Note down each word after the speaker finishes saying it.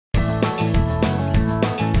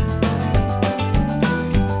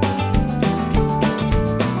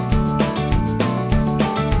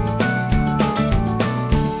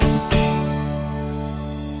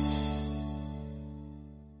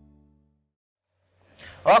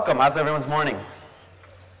Welcome. How's everyone's morning?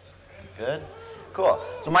 Good? Cool.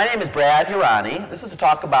 So my name is Brad Urani. This is a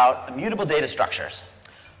talk about immutable data structures.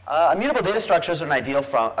 Immutable data structures are an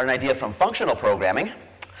idea from functional programming.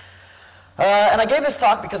 And I gave this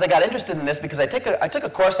talk because I got interested in this because I took a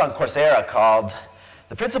course on Coursera called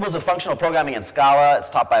The Principles of Functional Programming in Scala.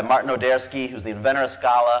 It's taught by Martin Odersky, who's the inventor of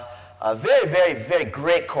Scala. A very, very, very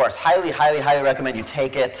great course. Highly, highly, highly recommend you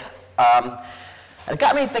take it. And it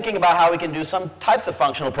got me thinking about how we can do some types of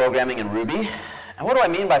functional programming in Ruby. And what do I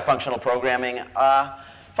mean by functional programming?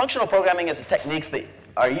 Functional programming is the techniques that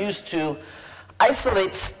are used to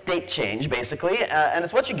isolate state change, basically. And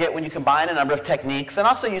it's what you get when you combine a number of techniques and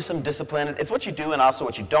also use some discipline. It's what you do and also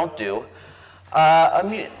what you don't do.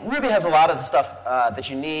 Ruby has a lot of the stuff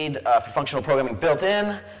that you need for functional programming built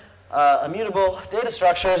in. Immutable data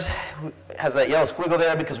structures has that yellow squiggle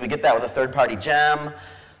there because we get that with a third-party gem.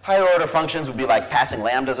 Higher order functions would be like passing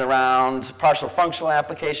lambdas around. Partial functional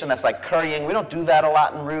application, that's like currying. We don't do that a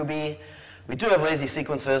lot in Ruby. We do have lazy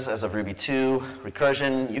sequences as of Ruby 2.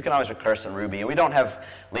 Recursion, you can always recurse in Ruby. And we don't have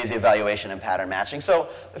lazy evaluation and pattern matching. So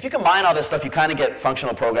if you combine all this stuff, you kind of get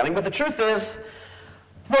functional programming. But the truth is,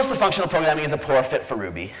 most of functional programming is a poor fit for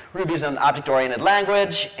Ruby. Ruby is an object-oriented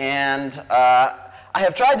language, and I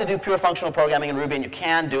have tried to do pure functional programming in Ruby, and you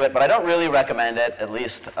can do it, but I don't really recommend it, at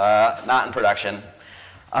least not in production.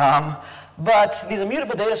 But these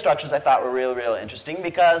immutable data structures I thought were really, really interesting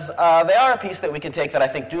because they are a piece that we can take that I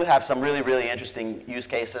think do have some really, really interesting use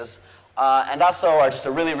cases and also are just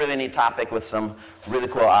a really, really neat topic with some really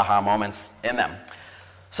cool aha moments in them.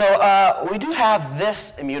 So we do have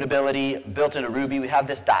this immutability built into Ruby. We have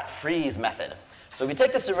this .freeze method. So we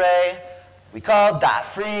take this array, we call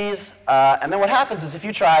 .freeze, and then what happens is if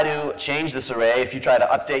you try to change this array, if you try to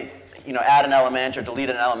update, add an element or delete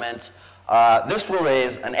an element, this will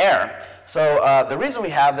raise an error. So the reason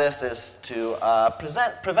we have this is to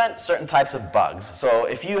prevent certain types of bugs. So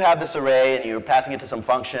if you have this array and you're passing it to some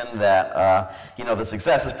function that the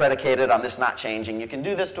success is predicated on this not changing, you can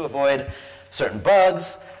do this to avoid certain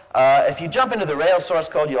bugs. If you jump into the Rails source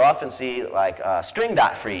code, you'll often see like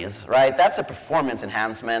string.freeze, right? That's a performance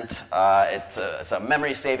enhancement. It's a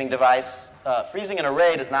memory saving device. Freezing an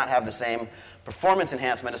array does not have the same performance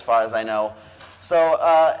enhancement as far as I know. So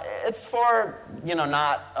it's for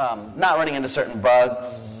not running into certain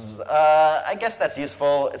bugs. I guess that's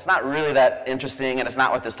useful. It's not really that interesting, and it's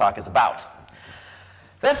not what this talk is about.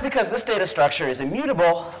 That's because this data structure is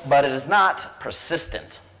immutable, but it is not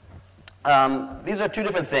persistent. These are two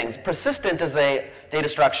different things. Persistent is a data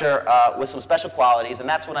structure with some special qualities, and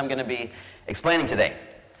that's what I'm going to be explaining today.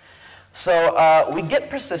 So we get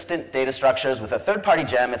persistent data structures with a third-party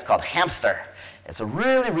gem. It's called Hamster. It's a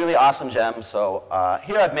really, really awesome gem. So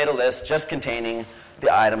here I've made a list just containing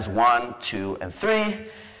the items 1, 2, and 3.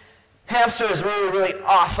 Hamster is really, really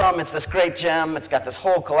awesome. It's this great gem. It's got this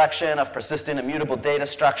whole collection of persistent, immutable data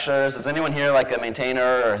structures. Is anyone here like a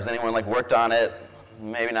maintainer, or has anyone like worked on it?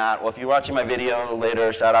 Maybe not. Well, if you're watching my video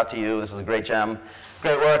later, shout out to you. This is a great gem.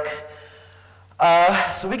 Great work.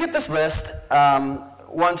 So we get this list,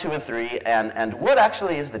 1, 2, and 3. And what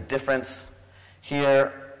actually is the difference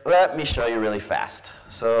here? Let me show you really fast.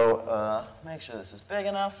 So make sure this is big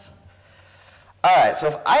enough. All right, so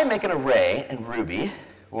if I make an array in Ruby,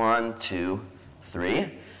 1, 2,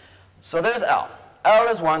 3, so there's L. L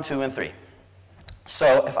is 1, 2, and 3.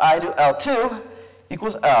 So if I do L2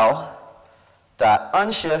 equals L dot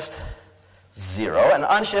unshift 0, and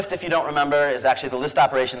unshift, if you don't remember, is actually the list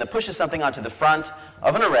operation that pushes something onto the front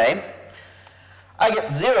of an array, I get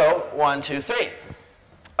 0, 1, 2, 3.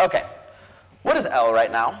 Okay. What is L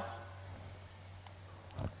right now?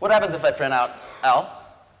 What happens if I print out L?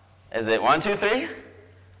 Is it 1, 2, 3?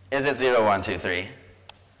 Is it 0, 1, 2, 3?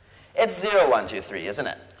 It's 0, 1, 2, 3, isn't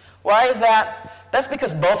it? Why is that? That's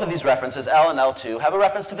because both of these references, L and L2, have a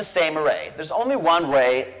reference to the same array. There's only one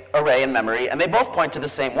array in memory, and they both point to the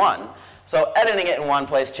same one. So editing it in one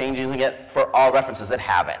place, changing it for all references that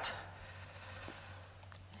have it.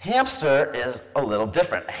 Hamster is a little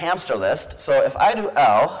different. Hamster list. So if I do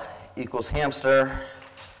L equals hamster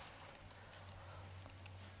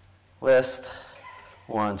list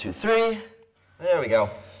 1, 2, 3. There we go.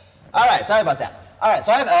 All right, sorry about that. All right,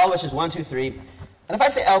 so I have L, which is 1, 2, 3. And if I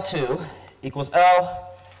say L2 equals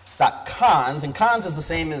L dot cons, and cons is the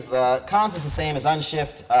same as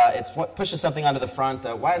unshift. It's what pushes something onto the front.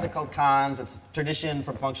 Why is it called cons? It's tradition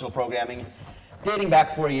from functional programming, dating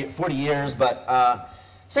back 40 years. But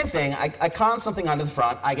same thing. I con something onto the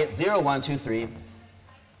front. I get 0, 1, 2, 3.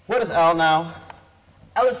 What is L now?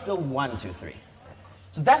 L is still 1, 2, 3.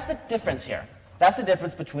 So that's the difference here. That's the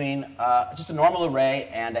difference between just a normal array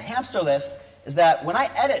and a hamster list, is that when I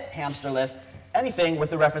edit hamster list, anything with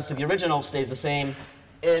the reference to the original stays the same.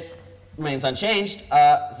 It remains unchanged.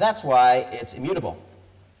 That's why it's immutable.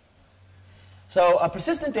 So a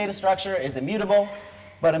persistent data structure is immutable,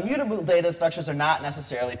 but immutable data structures are not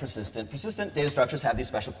necessarily persistent. Persistent data structures have these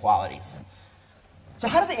special qualities. So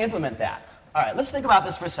how do they implement that? All right, let's think about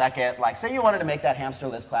this for a second. Like, say you wanted to make that hamster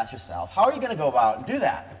list class yourself. How are you going to go about and do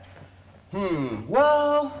that?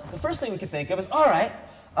 Well, the first thing we could think of is, all right,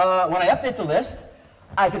 when I update the list,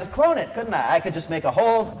 I could just clone it, couldn't I? I could just make a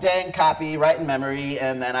whole dang copy right in memory,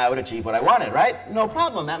 and then I would achieve what I wanted, right? No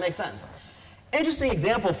problem, that makes sense. Interesting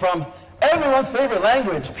example from everyone's favorite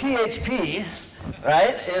language, PHP,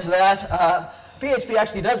 right, is that PHP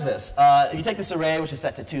actually does this. If you take this array, which is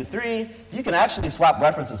set to 2, 3, you can actually swap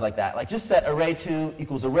references like that. Like just set array 2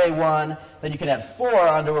 equals array 1, then you can add 4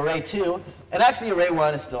 onto array 2, and actually array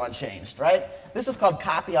 1 is still unchanged, right? This is called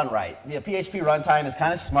copy on write. The PHP runtime is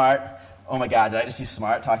kind of smart. Oh my God, did I just use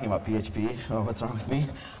smart talking about PHP? Oh, what's wrong with me?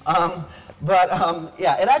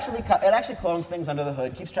 Yeah, it actually clones things under the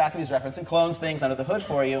hood, keeps track of these references, and clones things under the hood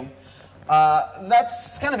for you.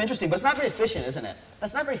 That's kind of interesting, but it's not very efficient, isn't it?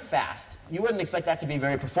 That's not very fast. You wouldn't expect that to be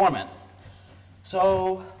very performant.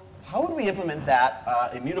 So how would we implement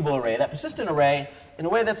that immutable array, that persistent array, in a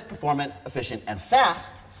way that's performant, efficient, and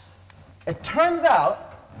fast? It turns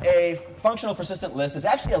out a functional persistent list is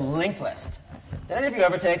actually a linked list. Did any of you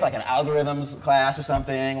ever take like an algorithms class or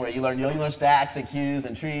something where you learn stacks and queues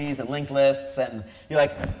and trees and linked lists, and you're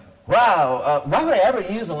like, wow, why would I ever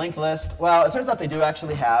use a linked list? Well, it turns out they do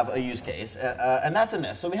actually have a use case, and that's in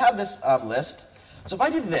this. So we have this list. So if I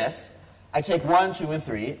do this, I take 1, 2, and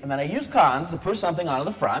 3, and then I use cons to push something onto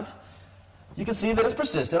the front. You can see that it's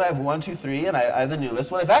persistent. I have 1, 2, 3, and I have the new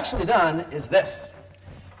list. What I've actually done is this.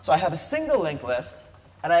 So I have a single linked list,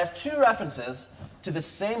 and I have 2 references to the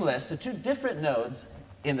same list, to 2 different nodes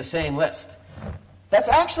in the same list. That's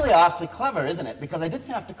actually awfully clever, isn't it? Because I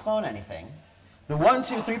didn't have to clone anything. The 1,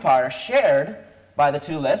 2, 3 part are shared by the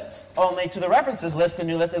 2 lists, only to the references list and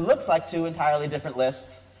new list, it looks like 2 entirely different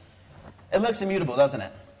lists. It looks immutable, doesn't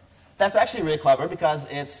it? That's actually really clever because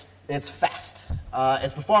it's fast.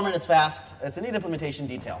 It's performant, it's fast, it's a neat implementation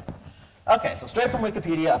detail. Okay, so straight from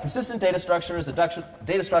Wikipedia, a persistent data structure is a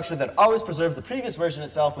data structure that always preserves the previous version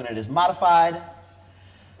itself when it is modified.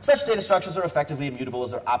 Such data structures are effectively immutable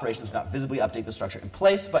as their operations do not visibly update the structure in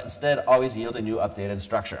place, but instead always yield a new updated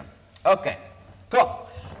structure. Okay, cool.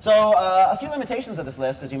 So a few limitations of this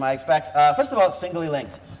list, as you might expect. First of all, it's singly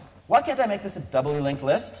linked. Why can't I make this a doubly linked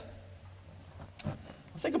list?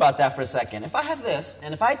 Think about that for a second. If I have this,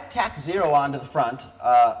 and if I tack 0 onto the front,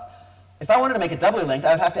 if I wanted to make it doubly linked,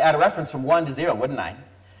 I would have to add a reference from 1 to 0, wouldn't I?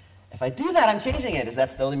 If I do that, I'm changing it. Is that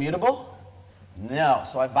still immutable? No.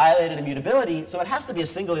 So I violated immutability, so it has to be a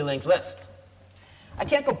singly linked list. I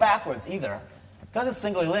can't go backwards either. Because it's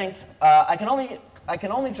singly linked, I can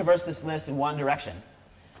only traverse this list in one direction.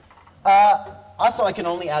 Also, I can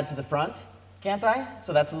only add to the front, can't I?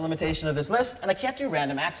 So that's the limitation of this list. And I can't do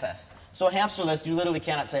random access. So a hamster list, you literally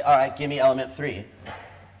cannot say, all right, give me element 3.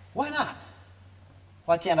 Why not?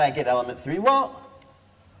 Why can't I get element 3? Well,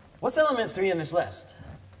 what's element 3 in this list?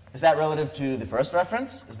 Is that relative to the first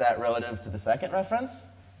reference? Is that relative to the second reference?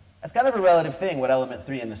 That's kind of a relative thing, what element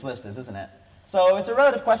 3 in this list is, isn't it? So it's a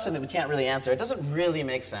relative question that we can't really answer. It doesn't really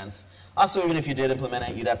make sense. Also, even if you did implement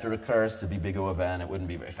it, you'd have to recurse to be big O of n. It wouldn't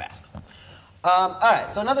be very fast. All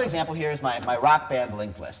right, so another example here is my rock band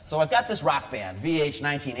linked list. So I've got this rock band, VH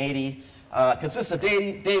 1980. Consists of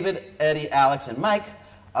David, Eddie, Alex, and Mike.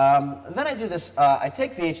 Then I do this, I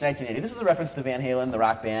take VH 1980. This is a reference to Van Halen, the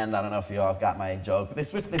rock band. I don't know if you all got my joke. They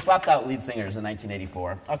swapped out lead singers in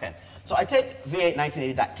 1984. Okay, so I take VH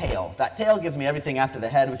 1980.tail. .tail gives me everything after the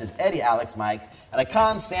head, which is Eddie, Alex, Mike. And I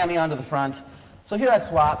con Sammy onto the front. So here I've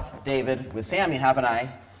swapped David with Sammy, haven't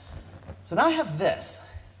I? So now I have this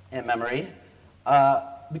in memory.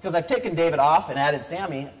 Because I've taken David off and added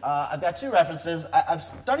Sammy, I've got 2 references. I'm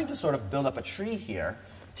starting to sort of build up a tree here.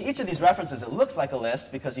 To each of these references, it looks like a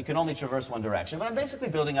list because you can only traverse one direction, but I'm basically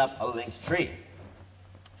building up a linked tree.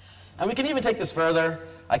 And we can even take this further.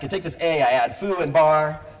 I can take this A, I add foo and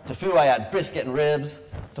bar. To foo, I add brisket and ribs.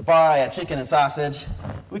 To bar, I add chicken and sausage.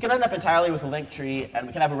 We can end up entirely with a linked tree, and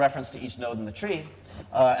we can have a reference to each node in the tree.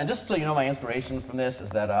 And just so you know, my inspiration from this is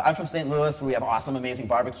that I'm from St. Louis, where we have awesome, amazing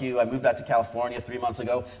barbecue. I moved out to California 3 months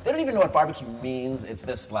ago. They don't even know what barbecue means. It's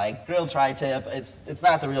this like grilled tri-tip. It's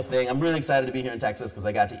not the real thing. I'm really excited to be here in Texas because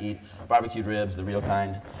I got to eat barbecued ribs, the real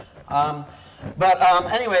kind.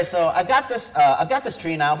 Anyway, so I've got this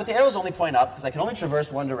tree now, but the arrows only point up because I can only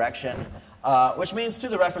traverse one direction, which means to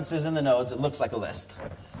the references in the nodes, it looks like a list.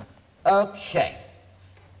 Okay.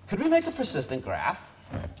 Could we make a persistent graph?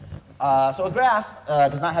 So a graph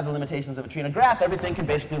does not have the limitations of a tree. In a graph, everything can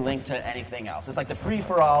basically link to anything else. It's like the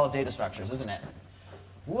free-for-all of data structures, isn't it?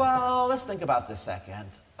 Well, let's think about this second.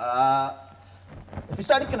 If we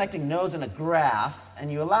started connecting nodes in a graph,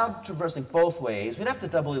 and you allowed traversing both ways, we'd have to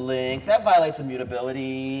doubly link. That violates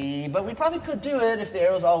immutability, but we probably could do it if the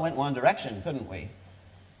arrows all went one direction, couldn't we?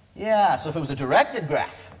 Yeah, so if it was a directed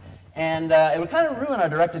graph, and it would kind of ruin our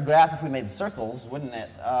directed graph if we made circles, wouldn't it?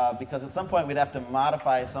 Because at some point we'd have to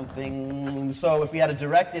modify something. So if we had a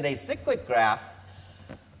directed acyclic graph,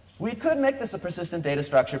 we could make this a persistent data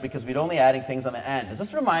structure because we'd only adding things on the end. Does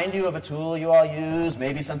this remind you of a tool you all use?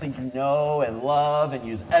 Maybe something you know and love and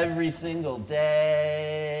use every single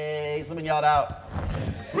day? Someone yell it out.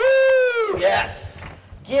 Woo! Yes!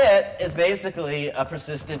 Git is basically a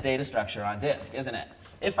persistent data structure on disk, isn't it?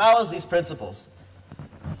 It follows these principles,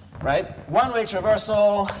 right? One-way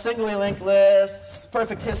traversal, singly linked lists,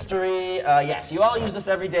 perfect history. Yes, you all use this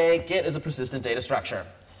every day. Git is a persistent data structure.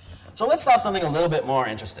 So let's solve something a little bit more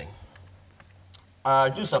interesting.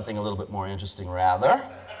 Do something a little bit more interesting, rather.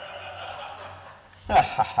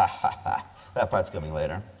 That part's coming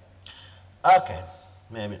later. Okay,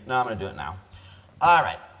 maybe. No, I'm going to do it now. All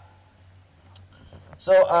right.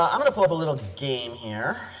 So I'm going to pull up a little game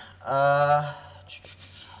here.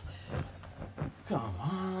 Come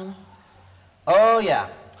on. Oh, yeah.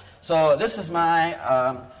 So this is my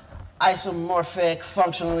isomorphic,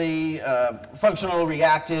 functional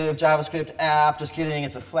reactive JavaScript app. Just kidding,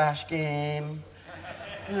 it's a Flash game.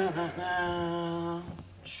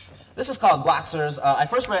 This is called Bloxers. I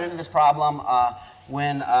first ran into this problem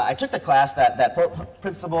when I took the class, that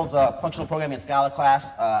Principles Functional Programming in Scala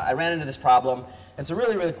class. I ran into this problem. It's a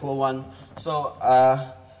really, really cool one. So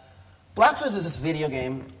Bloxers is this video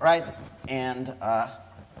game, right? And I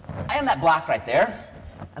am that block right there.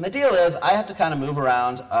 And the deal is, I have to kind of move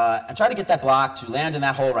around and try to get that block to land in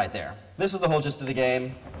that hole right there. This is the whole gist of the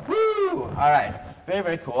game. Woo! All right. Very,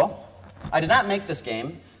 very cool. I did not make this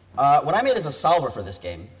game. What I made is a solver for this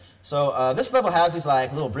game. So this level has these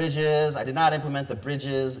like little bridges. I did not implement the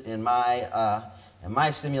bridges in my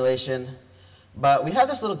simulation. But we have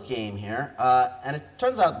this little game here. And it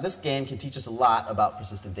turns out this game can teach us a lot about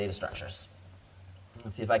persistent data structures.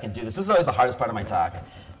 Let's see if I can do this. This is always the hardest part of my talk.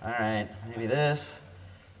 All right. Maybe this.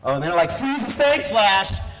 Oh, and then it like freezes. Thanks,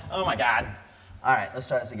 Flash. Oh, my God. All right, let's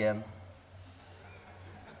try this again.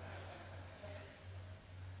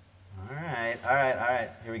 All right.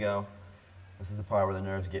 Here we go. This is the part where the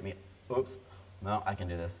nerves get me. Oops. No, I can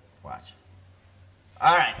do this. Watch.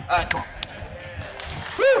 All right, cool.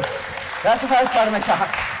 Whew. That's the hardest part of my talk.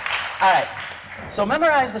 All right. So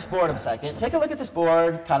memorize this board a second. Take a look at this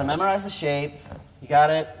board. Kind of memorize the shape. You got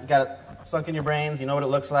it? You got it sunk in your brains? You know what it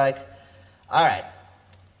looks like? All right.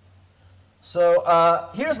 So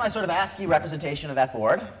here's my sort of ASCII representation of that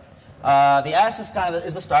board. The S is kind of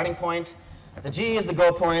is the starting point. The G is the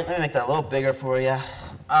goal point. Let me make that a little bigger for you.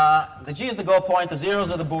 The G is the goal point. The zeros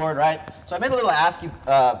are the board, right? So I made a little ASCII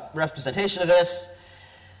representation of this.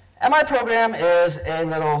 And my program is a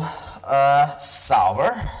little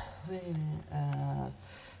solver.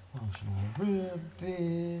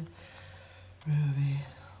 Ruby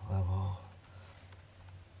level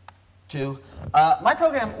 2. My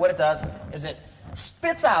program, what it does is it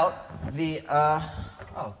spits out the,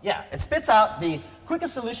 it spits out the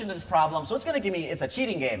quickest solution to this problem. So it's going to give me, it's a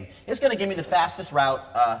cheating game. It's going to give me the fastest route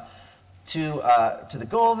to the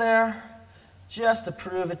goal there, just to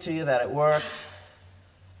prove it to you that it works.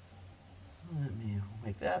 Let me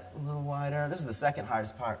make that a little wider. This is the second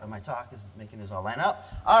hardest part of my talk, is making this all line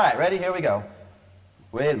up. All right, ready? Here we go.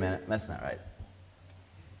 Wait a minute, that's not right.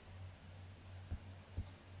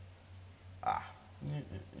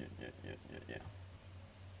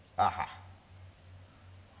 Aha.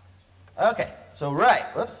 Okay, so right,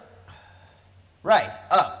 whoops. Right,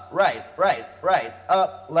 up, right,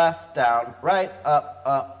 up, left, down, right,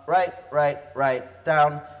 up, right,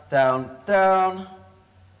 down, down.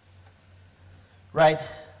 Right.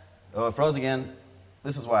 Oh, it froze again.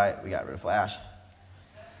 This is why we got rid of Flash.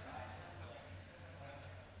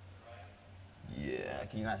 Yeah,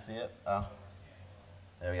 can you not see it? Oh,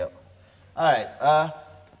 there we go. All right.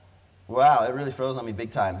 Wow, it really froze on me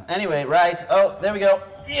big time. Anyway, right. Oh, there we go.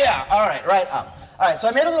 Yeah, all right, up. All right, so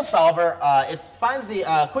I made a little solver. It finds the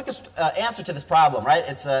quickest answer to this problem, right?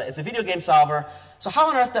 It's a video game solver. So how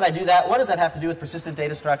on earth did I do that? What does that have to do with persistent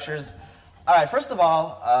data structures? All right, first of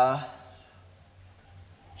all,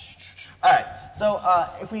 so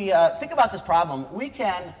if we think about this problem, we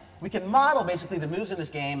can model basically the moves in this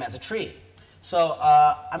game as a tree. So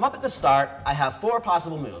I'm up at the start. I have 4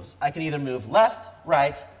 possible moves. I can either move left,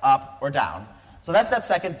 right, up, or down. So that's that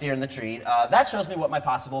second deer in the tree. That shows me what my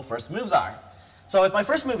possible first moves are. So if my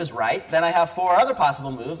first move is right, then I have 4 other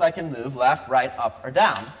possible moves. I can move left, right, up, or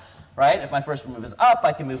down. Right? If my first move is up,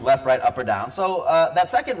 I can move left, right, up, or down. So that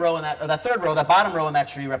second row in that, or that third row, that bottom row in that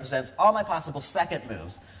tree represents all my possible second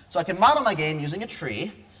moves. So I can model my game using a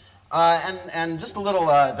tree. And just a little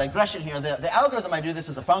digression here, the algorithm I do this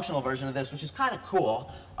is a functional version of this, which is kind of cool.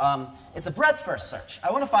 It's a breadth first search. I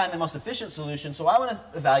want to find the most efficient solution, so I want to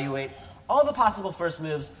evaluate all the possible first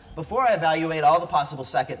moves before I evaluate all the possible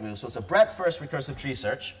second moves. So it's a breadth first recursive tree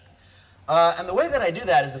search. And the way that I do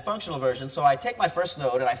that is the functional version. So I take my first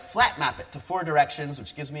node and I flat map it to 4 directions,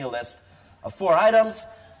 which gives me a list of 4 items.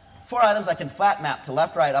 4 items I can flat map to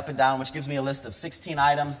left, right, up, and down, which gives me a list of 16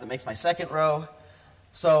 items that makes my second row.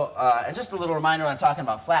 So, and just a little reminder when I'm talking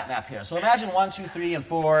about flat map here. So imagine 1, 2, 3, and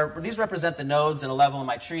 4. These represent the nodes in a level in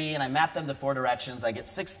my tree, and I map them to 4 directions. I get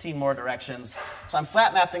 16 more directions. So I'm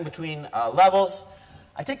flat mapping between levels.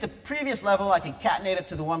 I take the previous level, I concatenate it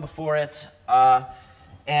to the one before it,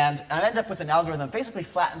 and I end up with an algorithm that basically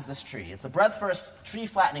flattens this tree. It's a breadth-first tree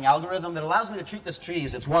flattening algorithm that allows me to treat this tree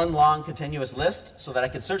as it's one long continuous list so that I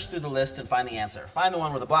can search through the list and find the answer. Find the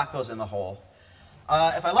one where the block goes in the hole.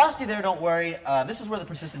 If I lost you there, don't worry. This is where the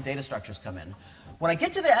persistent data structures come in. When I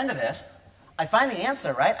get to the end of this, I find the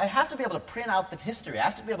answer, right? I have to be able to print out the history. I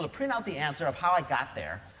have to be able to print out the answer of how I got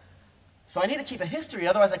there. So I need to keep a history,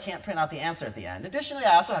 otherwise I can't print out the answer at the end. Additionally,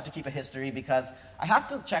 I also have to keep a history because I have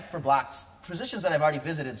to check for blocks, positions that I've already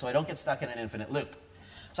visited so I don't get stuck in an infinite loop.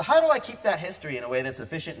 So how do I keep that history in a way that's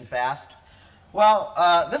efficient and fast? Well,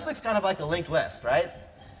 this looks kind of like a linked list, right?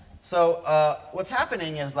 So what's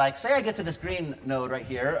happening is, like, say I get to this green node right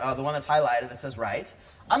here, the one that's highlighted that says right.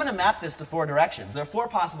 I'm going to map this to 4 directions. There are 4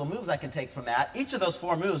 possible moves I can take from that. Each of those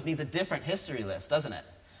 4 moves needs a different history list, doesn't it?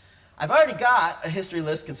 I've already got a history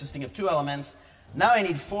list consisting of 2 elements. Now I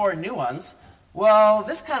need 4 new ones. Well,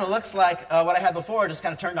 this kind of looks like what I had before, just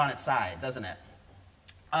kind of turned on its side, doesn't it?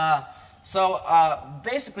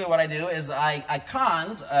 Basically what I do is I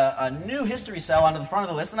cons a new history cell onto the front of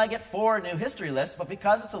the list, and I get 4 new history lists, but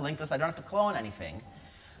because it's a linked list, I don't have to clone anything.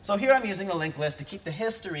 So here I'm using the linked list to keep the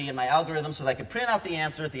history in my algorithm so that I can print out the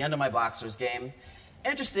answer at the end of my Bloxers game.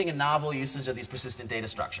 Interesting and novel usage of these persistent data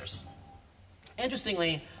structures.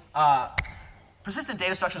 Interestingly, persistent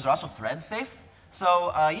data structures are also thread safe.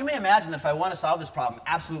 So you may imagine that if I want to solve this problem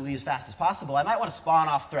absolutely as fast as possible, I might want to spawn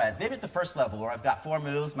off threads. Maybe at the first level where I've got 4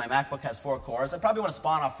 moves, my MacBook has 4 cores, I probably want to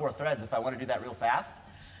spawn off 4 threads if I want to do that real fast.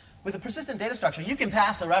 With a persistent data structure, you can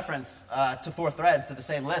pass a reference to 4 threads to the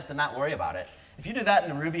same list and not worry about it. If you do that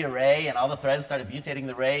in a Ruby array and all the threads started mutating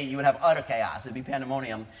the array, you would have utter chaos. It would be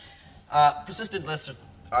pandemonium. Persistent lists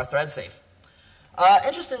are thread safe.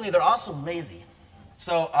 Interestingly, they're also lazy.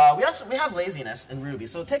 So we have laziness in Ruby.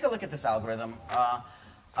 So take a look at this algorithm.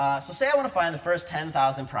 So say I want to find the first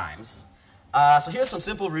 10,000 primes. So here's some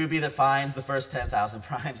simple Ruby that finds the first 10,000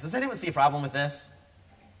 primes. Does anyone see a problem with this?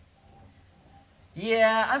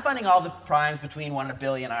 Yeah, I'm finding all the primes between 1 and 1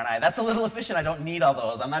 billion, aren't I? That's a little efficient. I don't need all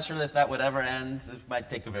those. I'm not sure if that would ever end. It might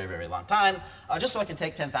take a very, very long time, just so I can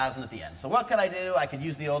take 10,000 at the end. So what could I do? I could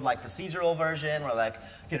use the old procedural version where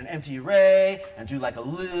get an empty array and do a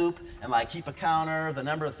loop and keep a counter of the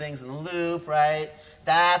number of things in the loop, right?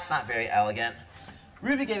 That's not very elegant.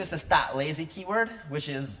 Ruby gave us this .lazy keyword, which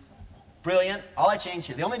is brilliant. All I changed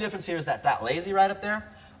here, the only difference here is that .lazy right up there.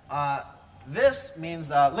 This means,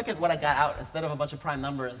 look at what I got out. Instead of a bunch of prime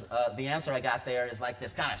numbers, the answer I got there is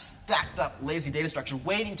this kind of stacked up lazy data structure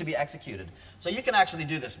waiting to be executed. So you can actually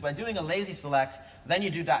do this. By doing a lazy select, then you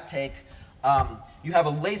do .take, you have a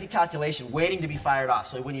lazy calculation waiting to be fired off.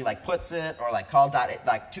 So when you puts it or call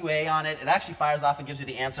 .2a on it, it actually fires off and gives you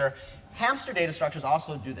the answer. Hamster data structures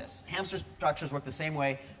also do this. Hamster structures work the same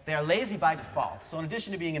way. They are lazy by default. So in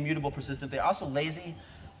addition to being immutable persistent, they're also lazy.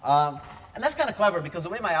 And that's kind of clever because the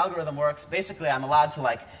way my algorithm works, basically I'm allowed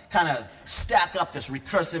to kind of stack up this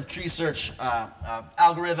recursive tree search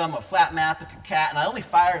algorithm, a flat map, a concat, and I only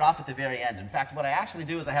fire it off at the very end. In fact, what I actually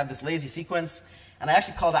do is I have this lazy sequence, and I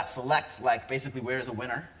actually call .select, basically where's a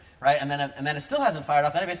winner, right? And then it still hasn't fired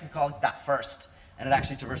off. Then I basically call it .first, and it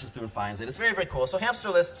actually traverses through and finds it. It's very, very cool. So hamster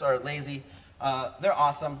lists are lazy. They're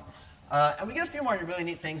awesome. And we get a few more really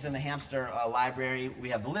neat things in the hamster library. We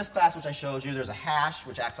have the list class, which I showed you. There's a hash,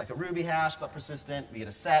 which acts like a Ruby hash, but persistent. We get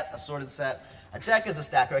a set, a sorted set. A deck is a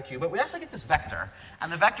stack or a queue. But we also get this vector.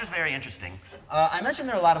 And the vector is very interesting. I mentioned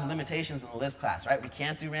there are a lot of limitations in the list class, right? We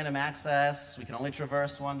can't do random access. We can only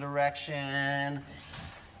traverse one direction.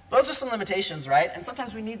 Those are some limitations, right? And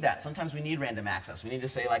sometimes we need that. Sometimes we need random access. We need to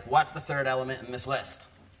say, what's the third element in this list?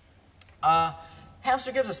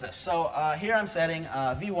 Hamster gives us this. So here I'm setting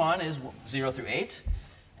v1 is 0 through 8,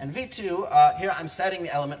 And v2, here I'm setting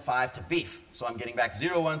the element 5 to beef. So I'm getting back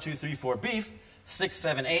 0, 1, 2, 3, 4 beef, 6,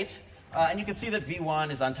 7, 8. And you can see that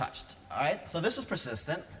v1 is untouched. All right? So this is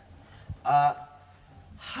persistent.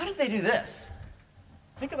 How did they do this?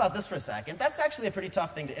 Think about this for a second. That's actually a pretty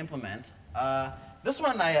tough thing to implement. This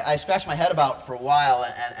one I scratched my head about for a while,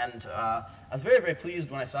 and I was very, very pleased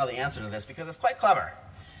when I saw the answer to this because it's quite clever.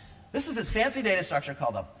 This is this fancy data structure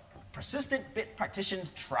called a persistent bit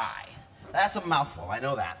partitioned trie. That's a mouthful, I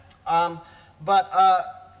know that.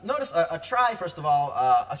 Notice a trie, first of all,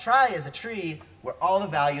 a trie is a tree where all the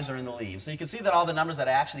values are in the leaves. So you can see that all the numbers that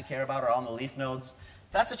I actually care about are all in the leaf nodes.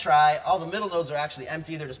 That's a trie. All the middle nodes are actually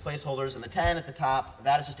empty. They're just placeholders. And the 10 at the top,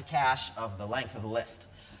 that is just a cache of the length of the list.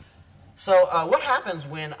 So what happens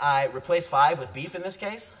when I replace 5 with beef in this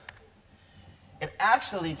case? It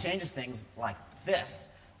actually changes things like this.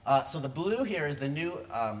 So the blue here is the new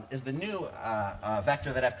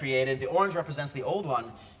vector that I've created. The orange represents the old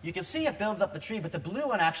one. You can see it builds up the tree, but the blue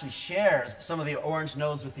one actually shares some of the orange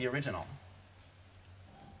nodes with the original.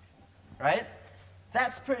 Right?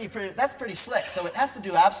 That's pretty slick. So it has to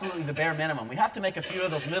do absolutely the bare minimum. We have to make a few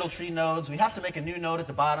of those middle tree nodes. We have to make a new node at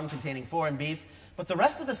the bottom containing 4 and beef. But the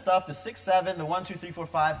rest of the stuff, the 6, 7, the 1, 2, 3, 4,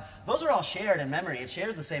 5, those are all shared in memory. It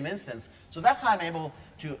shares the same instance. So that's how I'm able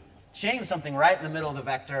to change something right in the middle of the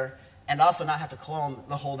vector and also not have to clone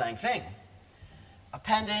the whole dang thing.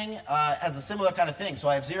 Appending has a similar kind of thing. So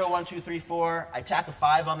I have 0, 1, 2, 3, 4. I tack a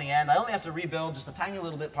 5 on the end. I only have to rebuild just a tiny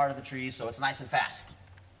little bit part of the tree, so it's nice and fast.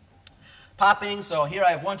 Popping, so here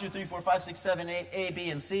I have 1, 2, 3, 4, 5, 6, 7, 8, A, B,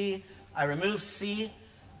 and C. I remove C,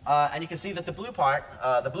 and you can see that the blue part,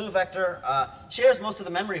 the blue vector, shares most of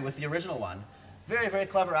the memory with the original one. Very, very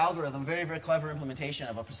clever algorithm, very, very clever implementation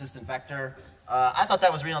of a persistent vector. I thought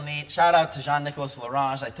that was real neat. Shout out to Jean-Nicolas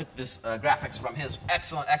Larange. I took this graphics from his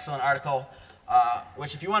excellent, excellent article,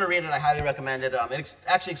 which if you want to read it, I highly recommend it. It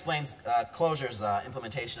actually explains Clojure's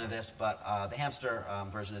implementation of this, but the hamster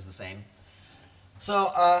version is the same.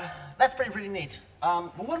 So that's pretty neat.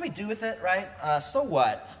 But what do we do with it, right? So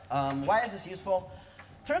what? Why is this useful?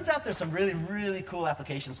 Turns out there's some really, really cool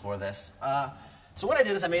applications for this. So what I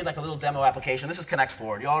did is I made like a little demo application. This is Connect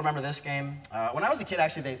 4. Do you all remember this game? When I was a kid,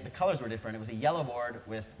 actually, the colors were different. It was a yellow board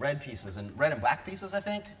with red pieces, and red and black pieces, I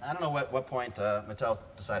think. I don't know what point Mattel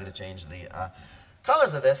decided to change the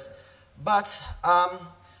colors of this. But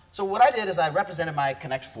so what I did is I represented my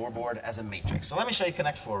Connect 4 board as a matrix. So let me show you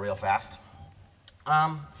Connect 4 real fast.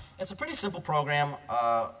 It's a pretty simple program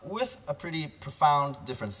with a pretty profound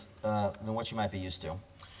difference than what you might be used to.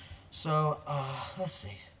 So let's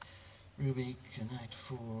see. Ruby Connect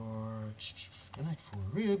 4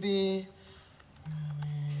 Ruby.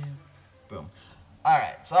 Boom. All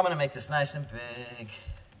right, so I'm going to make this nice and big.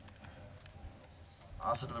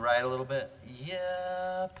 Also to the right a little bit.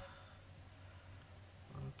 Yep.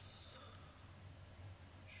 Oops.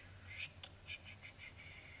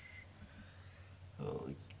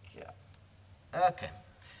 Holy cow. Okay.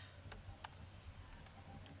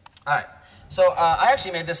 All right. So I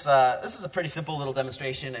actually made this. This is a pretty simple little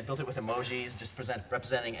demonstration. I built it with emojis, just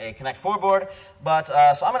representing a Connect 4 board. But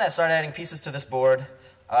so I'm going to start adding pieces to this board.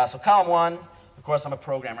 So column 1, of course, I'm a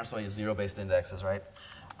programmer, so I use zero-based indexes, right?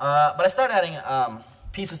 But I start adding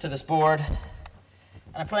pieces to this board,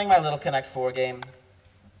 and I'm playing my little Connect 4 game.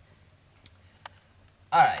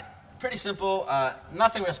 All right, pretty simple.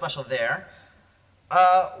 Nothing real special there.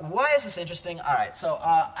 Why is this interesting? All right, so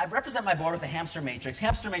I represent my board with a hamster matrix.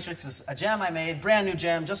 Hamster matrix is a gem I made, brand new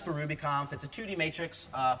gem, just for RubyConf. It's a 2D matrix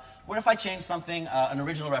where if I change something, an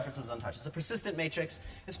original reference is untouched. It's a persistent matrix.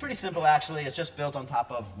 It's pretty simple, actually. It's just built on top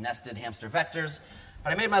of nested hamster vectors.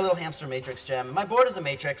 But I made my little hamster matrix gem. My board is a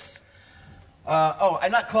matrix. Oh,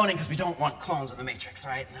 I'm not cloning because we don't want clones in the matrix,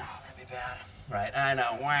 right? No, that'd be bad. Right, I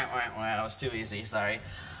know. That was too easy, sorry.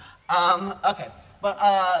 Okay.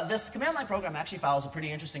 But this command line program actually follows a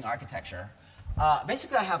pretty interesting architecture.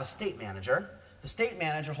 Basically, I have a state manager. The state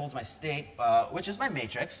manager holds my state, which is my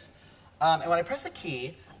matrix. And when I press a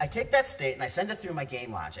key, I take that state and I send it through my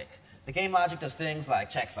game logic. The game logic does things like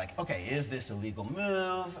checks like, okay, is this a legal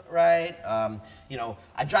move, right? You know,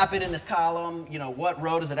 I drop it in this column. You know, what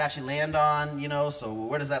row does it actually land on? You know, so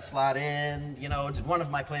where does that slot in? You know, did one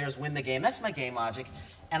of my players win the game? That's my game logic.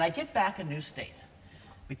 And I get back a new state.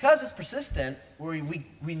 Because it's persistent, we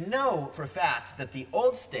know for a fact that the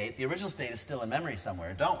old state, the original state, is still in memory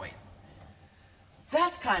somewhere, don't we?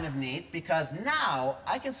 That's kind of neat because now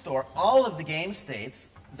I can store all of the game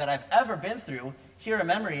states that I've ever been through here in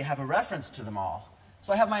memory, have a reference to them all.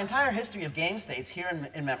 So I have my entire history of game states here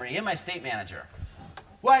in memory, in my state manager.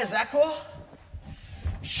 Why is that cool?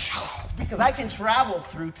 Because I can travel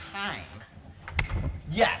through time.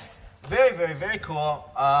 Yes. very, very, very cool.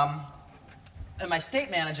 And my state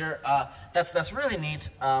manager, that's really neat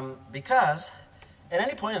because at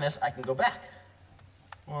any point in this, I can go back.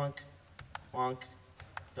 Wonk, wonk,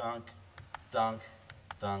 dunk, dunk,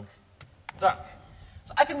 dunk, dunk.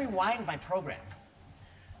 So I can rewind my program.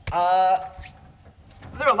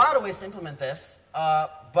 There are a lot of ways to implement this,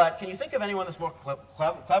 but can you think of anyone that's more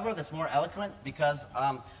clever, that's more eloquent? Because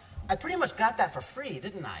I pretty much got that for free,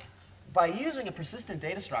 didn't I? By using a persistent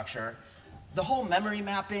data structure, the whole memory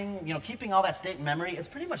mapping, keeping all that state in memory, it's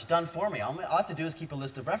pretty much done for me. All I have to do is keep a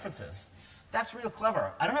list of references. That's real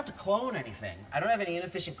clever. I don't have to clone anything. I don't have any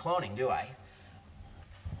inefficient cloning, do I?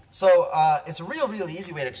 So it's a real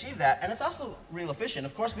easy way to achieve that, and it's also real efficient.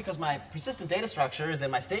 Of course, because my persistent data structure is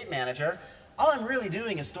in my state manager, all I'm really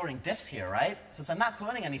doing is storing diffs here, right? Since I'm not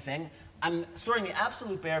cloning anything, I'm storing the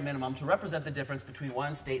absolute bare minimum to represent the difference between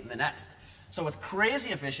one state and the next. So it's crazy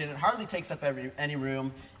efficient. It hardly takes up any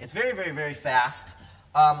room. It's very, very, very fast.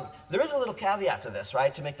 There is a little caveat to this,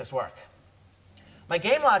 right, to make this work. My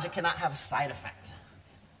game logic cannot have a side effect.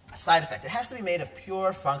 A side effect. It has to be made of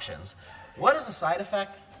pure functions. What is a side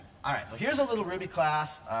effect? All right, so here's a little Ruby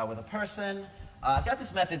class with a person. I've got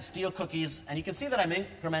this method, steal cookies, and you can see that I'm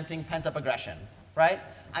incrementing pent-up aggression, right?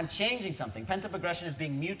 I'm changing something. Pent-up aggression is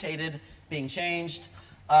being mutated, being changed.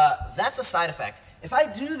 That's a side effect. If I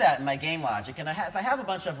do that in my game logic, and if I have a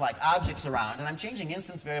bunch of objects around, and I'm changing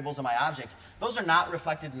instance variables in my object, those are not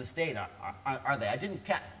reflected in the state, are they? I didn't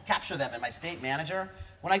capture them in my state manager.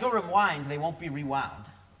 When I go rewind, they won't be rewound.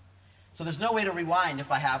 So there's no way to rewind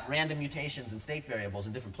if I have random mutations in state variables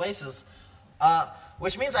in different places,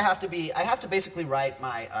 which means I have to basically write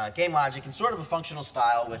my game logic in sort of a functional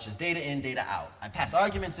style, which is data in, data out. I pass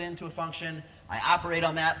arguments into a function, I operate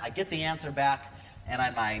on that, I get the answer back, and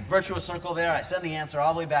on my virtuous circle there, I send the answer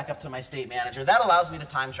all the way back up to my state manager. That allows me to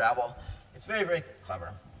time travel. It's very, very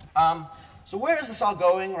clever. So where is this all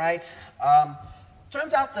going, right?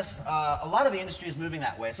 Turns out a lot of the industry is moving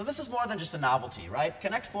that way. So this is more than just a novelty, right?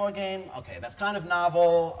 Connect 4 game, okay, that's kind of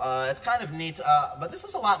novel. It's kind of neat, but this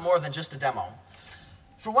is a lot more than just a demo.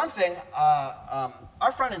 For one thing,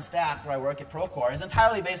 our front-end stack where I work at Procore is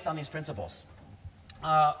entirely based on these principles.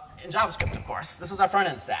 In JavaScript, of course. This is our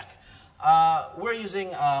front-end stack. We're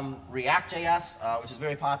using React.js, which is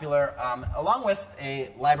very popular, along with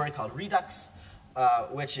a library called Redux,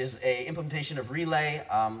 which is an implementation of Relay.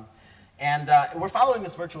 And we're following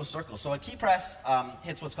this virtuous circle. So a key press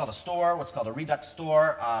hits what's called a store, what's called a Redux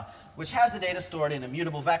store, which has the data stored in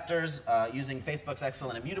immutable vectors using Facebook's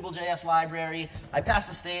excellent Immutable.js library. I pass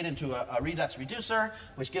the state into a Redux reducer,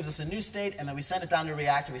 which gives us a new state, and then we send it down to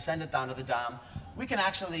React, and we send it down to the DOM. We can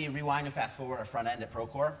actually rewind and fast forward our front end at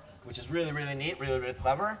Procore, which is really, really neat, really, really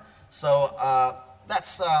clever. So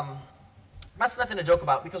that's nothing to joke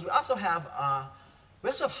about, because we also have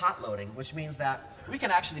hot loading, which means that we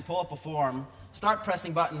can actually pull up a form, start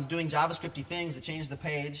pressing buttons, doing JavaScript-y things to change the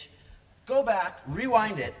page, go back,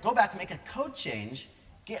 rewind it, go back, make a code change,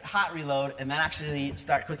 get hot reload, and then actually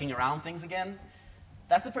start clicking around things again.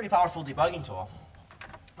 That's a pretty powerful debugging tool.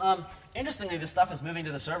 Interestingly, this stuff is moving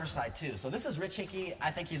to the server side too. So this is Rich Hickey.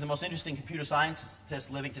 I think he's the most interesting computer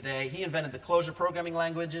scientist living today. He invented the closure programming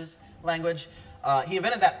language. He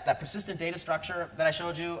invented that persistent data structure that I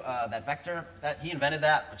showed you, that vector. He invented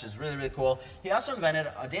that, which is really, really cool. He also invented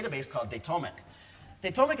a database called Datomic.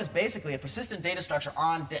 Datomic is basically a persistent data structure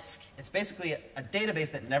on disk. It's basically a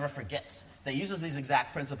database that never forgets, that uses these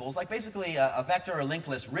exact principles, like basically a vector or linked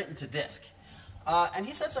list written to disk. And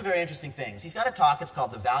he said some very interesting things. He's got a talk. It's called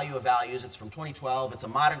The Value of Values. It's from 2012. It's a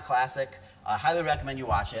modern classic. I highly recommend you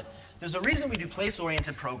watch it. There's a reason we do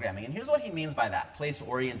place-oriented programming, and here's what he means by that,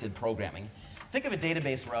 place-oriented programming. Think of a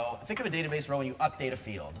database row. Think of a database row when you update a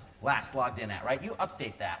field, last logged in at, right? You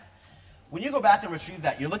update that. When you go back and retrieve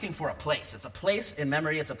that, you're looking for a place. It's a place in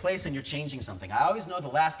memory. It's a place, and you're changing something. I always know the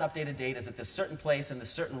last updated date is at this certain place in this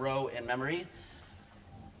certain row in memory.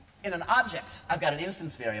 In an object, I've got an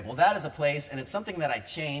instance variable. That is a place, and it's something that I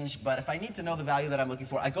change. But if I need to know the value that I'm looking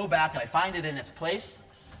for, I go back and I find it in its place.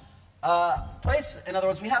 In other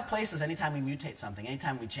words, we have places anytime we mutate something,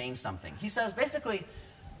 anytime we change something. He says, basically,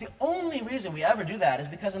 the only reason we ever do that is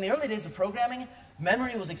because in the early days of programming,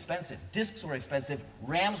 memory was expensive. Disks were expensive.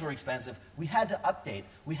 RAMs were expensive. We had to update.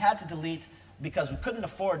 We had to delete because we couldn't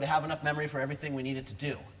afford to have enough memory for everything we needed to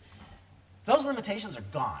do. Those limitations are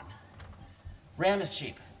gone. RAM is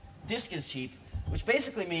cheap. Disk is cheap, which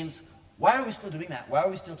basically means, why are we still doing that? Why are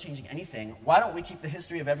we still changing anything? Why don't we keep the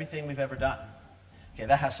history of everything we've ever done? Okay,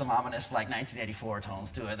 that has some ominous, like, 1984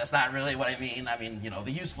 tones to it. That's not really what I mean. I mean, you know,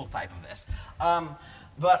 the useful type of this.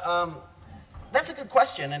 That's a good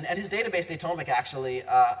question, and his database, Datomic, actually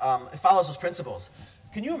follows those principles.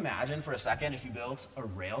 Can you imagine for a second if you built a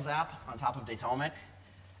Rails app on top of Datomic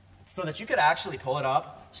so that you could actually pull it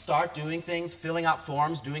up, start doing things, filling out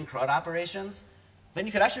forms, doing CRUD operations? Then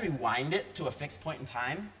you could actually rewind it to a fixed point in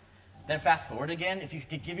time, then fast forward again. If you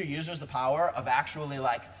could give your users the power of actually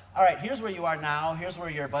like, all right, here's where you are now, here's where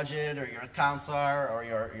your budget or your accounts are or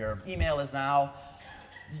your email is now.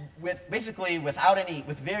 Basically, with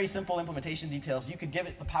very simple implementation details, you could give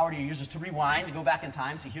it the power to your users to rewind, to go back in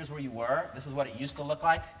time, see here's where you were, this is what it used to look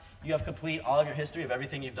like. You have complete all of your history of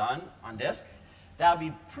everything you've done on disk. That would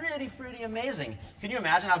be pretty amazing. Can you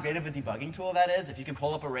imagine how great of a debugging tool that is? If you can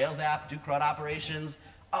pull up a Rails app, do CRUD operations,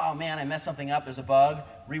 oh man, I messed something up, there's a bug,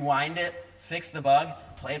 rewind it, fix the bug,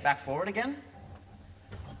 play it back forward again.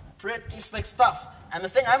 Pretty slick stuff. And the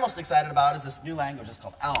thing I'm most excited about is this new language. It's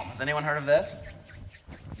called Elm. Has anyone heard of this?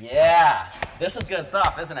 Yeah, this is good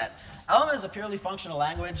stuff, isn't it? Elm is a purely functional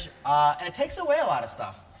language, and it takes away a lot of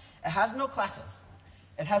stuff. It has no classes.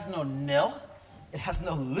 It has no nil. It has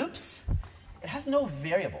no loops. It has no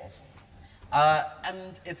variables.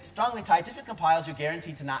 And it's strongly tied. If it compiles, you're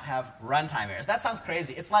guaranteed to not have runtime errors. That sounds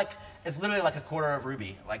crazy. It's literally like a quarter of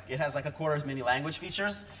Ruby. Like it has like a quarter as many language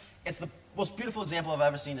features. It's the most beautiful example I've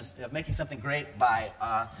ever seen of making something great by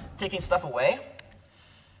taking stuff away.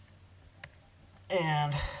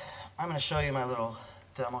 And I'm going to show you my little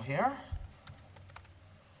demo here.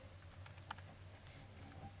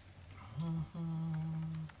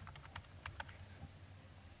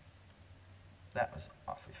 That was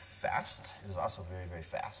awfully fast. It is also very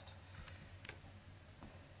fast.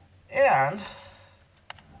 And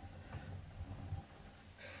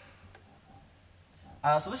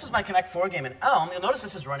so this is my Connect 4 game in Elm. You'll notice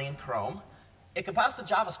this is running in Chrome. It compiles to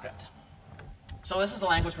JavaScript. So this is a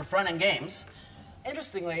language for front-end games.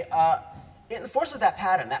 Interestingly, it enforces that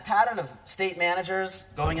pattern of state managers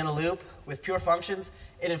going in a loop with pure functions.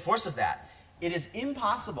 It enforces that. It is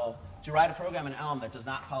impossible to write a program in Elm that does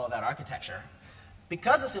not follow that architecture.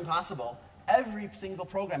 Because it's impossible, every single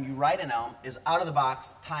program you write in Elm is out of the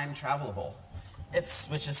box time travelable.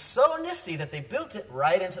 Which is so nifty that they built it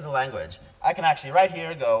right into the language. I can actually right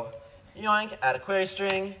here go yoink, add a query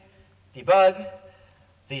string, debug.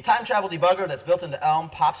 The time travel debugger that's built into Elm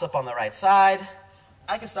pops up on the right side.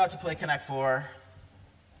 I can start to play Connect 4.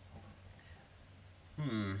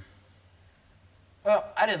 Well,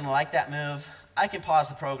 I didn't like that move. I can pause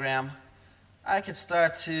the program. I can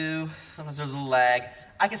start to, sometimes there's a little lag.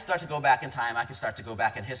 I can start to go back in time. I can start to go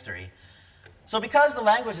back in history. So because the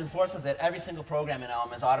language enforces it, every single program in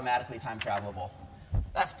Elm is automatically time travelable.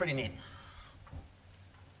 That's pretty neat.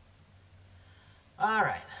 All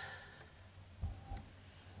right.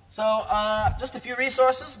 So just a few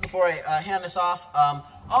resources before I hand this off.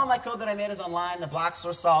 All my code that I made is online. The block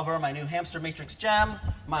source solver, my new hamster matrix gem,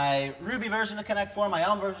 my Ruby version of Connect 4, my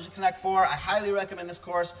Elm version of Connect 4. I highly recommend this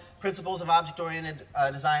course, Principles of Object-Oriented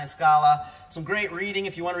Design in Scala. Some great reading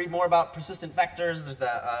if you want to read more about persistent vectors. There's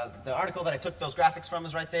the article that I took those graphics from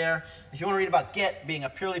is right there. If you want to read about Git being a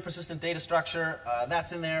purely persistent data structure,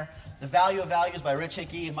 that's in there. The Value of Values by Rich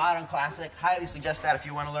Hickey, modern classic. Highly suggest that if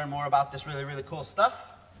you want to learn more about this really cool stuff.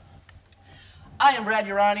 I am Brad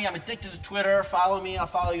Urani. I'm addicted to Twitter. Follow me. I'll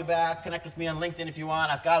follow you back. Connect with me on LinkedIn if you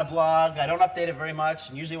want. I've got a blog. I don't update it very much.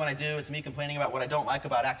 And usually when I do, it's me complaining about what I don't like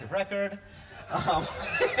about Active Record. I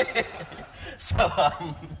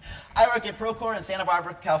work at Procore in Santa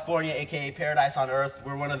Barbara, California, a.k.a. Paradise on Earth.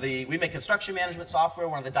 We make construction management software,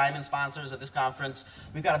 one of the diamond sponsors at this conference.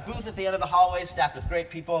 We've got a booth at the end of the hallway staffed with great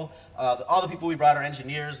people. All the people we brought are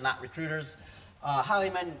engineers, not recruiters. Highly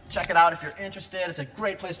recommend check it out if you're interested. It's a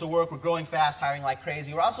great place to work. We're growing fast, hiring like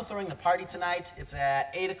crazy. We're also throwing the party tonight. It's at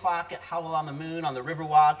 8 o'clock at Howl on the Moon on the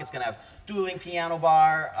Riverwalk. It's going to have dueling piano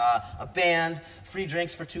bar, a band, free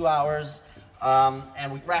drinks for 2 hours,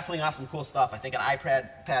 and we're raffling off some cool stuff. I think an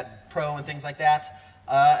iPad Pro and things like that.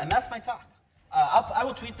 And that's my talk. I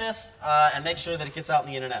will tweet this and make sure that it gets out on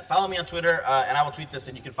the internet. Follow me on Twitter, and I will tweet this,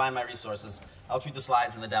 and you can find my resources. I'll tweet the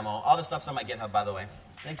slides and the demo. All this stuff's on my GitHub, by the way.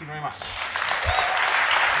 Thank you very much.